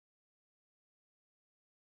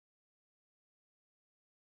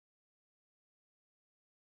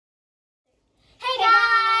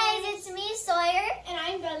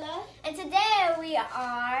and today we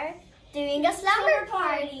are doing a slumber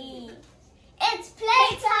party. It's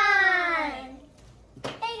playtime!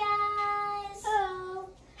 Hey guys! Hello!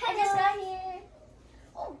 I just got here.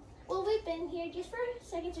 Oh, well, we've been here just for a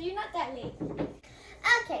second, so you're not that late.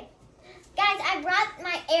 Okay. Guys, I brought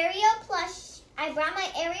my Ariel plushie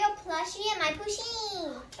and my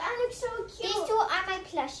plushie. That looks so cute. These two are my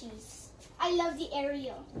plushies. I love the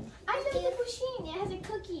Ariel. I love the Pusheen. It has a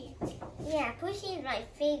cookie. Yeah, plushie is my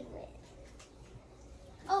favorite.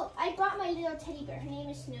 Oh, I brought my little teddy bear. Her name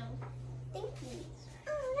is Snow. Thank you.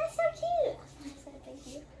 Oh, that's so cute. So thank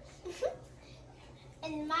you.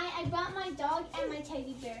 And I brought my dog and my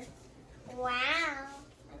teddy bear. Wow.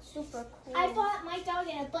 That's super cool. I bought my dog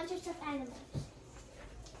and a bunch of stuffed animals.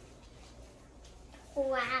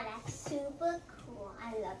 Wow, that's super cool.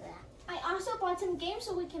 I love that. I also bought some games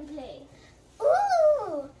so we can play.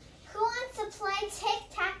 Ooh! Who wants to play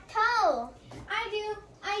tic-tac-toe? I do.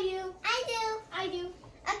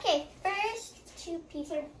 Okay, first two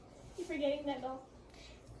pieces. You're forgetting that doll.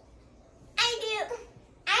 I do.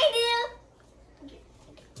 Okay.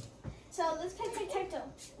 So let's play tic-tac-toe.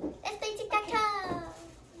 Let's play tic-tac-toe.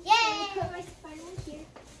 Let me Yay! put my spider one here.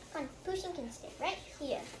 Come on, Pushing can stay right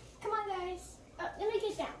here. Come on, guys. Let me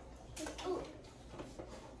get down. Oh.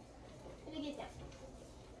 Let me get down.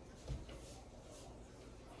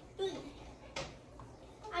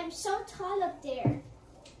 I'm so tall up there.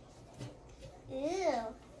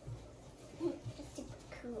 Ew. That's super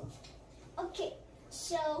cool. Okay,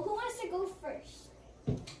 so who wants to go first?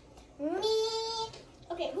 Me.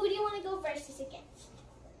 Okay, who do you want to go first this against?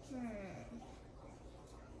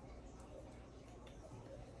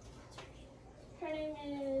 Her name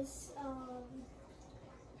is,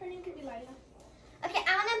 her name could be Lila. Okay,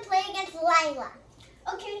 I want to play against Lila.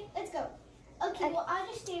 Okay, let's go. Okay, well, I'll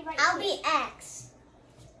just stay right I'll here. be X.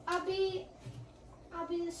 I'll be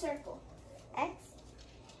the circle. X?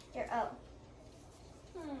 You're O.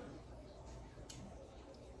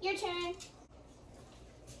 Your turn.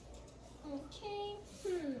 Okay.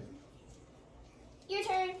 Your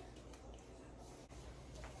turn.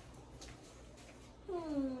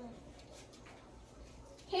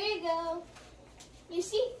 Here you go. You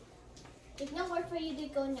see? There's nowhere for you to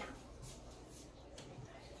go now.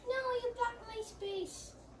 No, you blocked my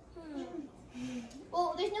space.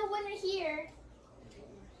 Well, there's no winner here.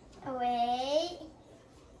 Oh, wait.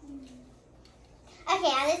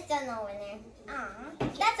 Okay, I just don't know winner. Aw,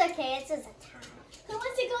 that's okay. It's just a tie. Who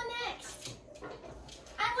wants to go next?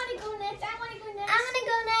 I want to go next. I want to go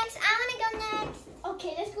next.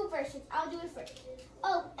 Okay, let's go first. I'll do it first.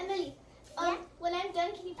 Oh, Emily. Yeah? When I'm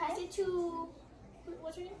done, can you pass it to,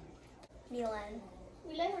 what's her name? Milan.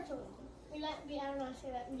 Milan or Toby? Milan, I don't know how to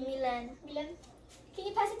say that. Milan. Milan. Can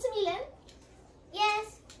you pass it to Milan?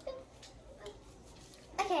 Yes.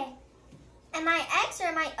 Okay. Am I X or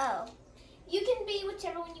am I O? You can be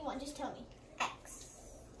whichever one you want. Just tell me. X.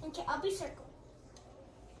 Okay, I'll be circle.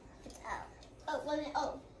 It's O. Oh, well then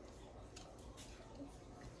O.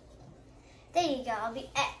 There you go. I'll be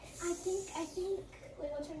X. I think,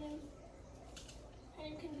 wait, what's her name? Her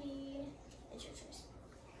name can be, it's your choice.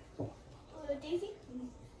 Daisy?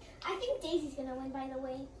 I think Daisy's gonna win, by the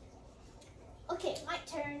way. Okay, my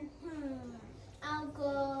turn. I'll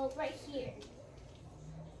go right here.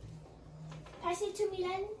 Pass it to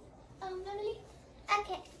Milan, Emily.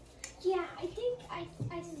 Okay. Yeah, I think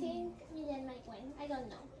Milan might win. I don't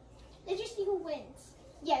know. Let's just see who wins.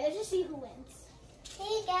 Yeah, let's just see who wins. Here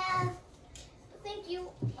you go. Thank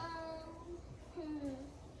you.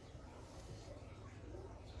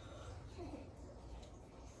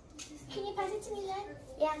 Can you pass it to Milan?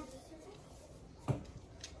 Yeah.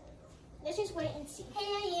 Let's just wait and see.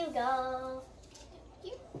 Here you go.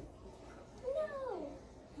 You? No.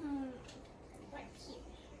 Right here.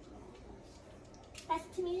 Pass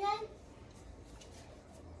it to Milan.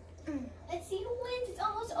 Let's see who wins. It's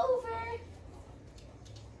almost over.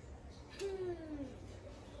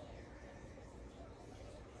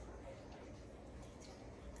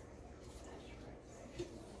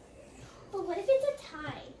 But what if it's a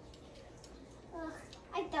tie? Ugh,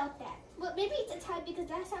 I doubt that. But maybe it's a tie because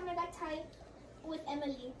last time I got tied with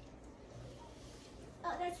Emily.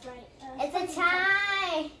 Oh, that's right. It's a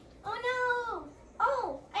tie. Oh no!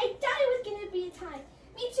 Oh, I thought it was gonna be a tie.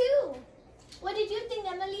 Me too. What did you think,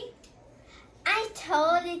 Emily? I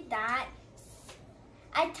told it that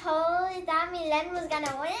Milan was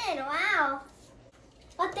gonna win. Wow.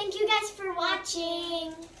 Well, thank you guys for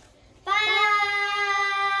watching. Bye.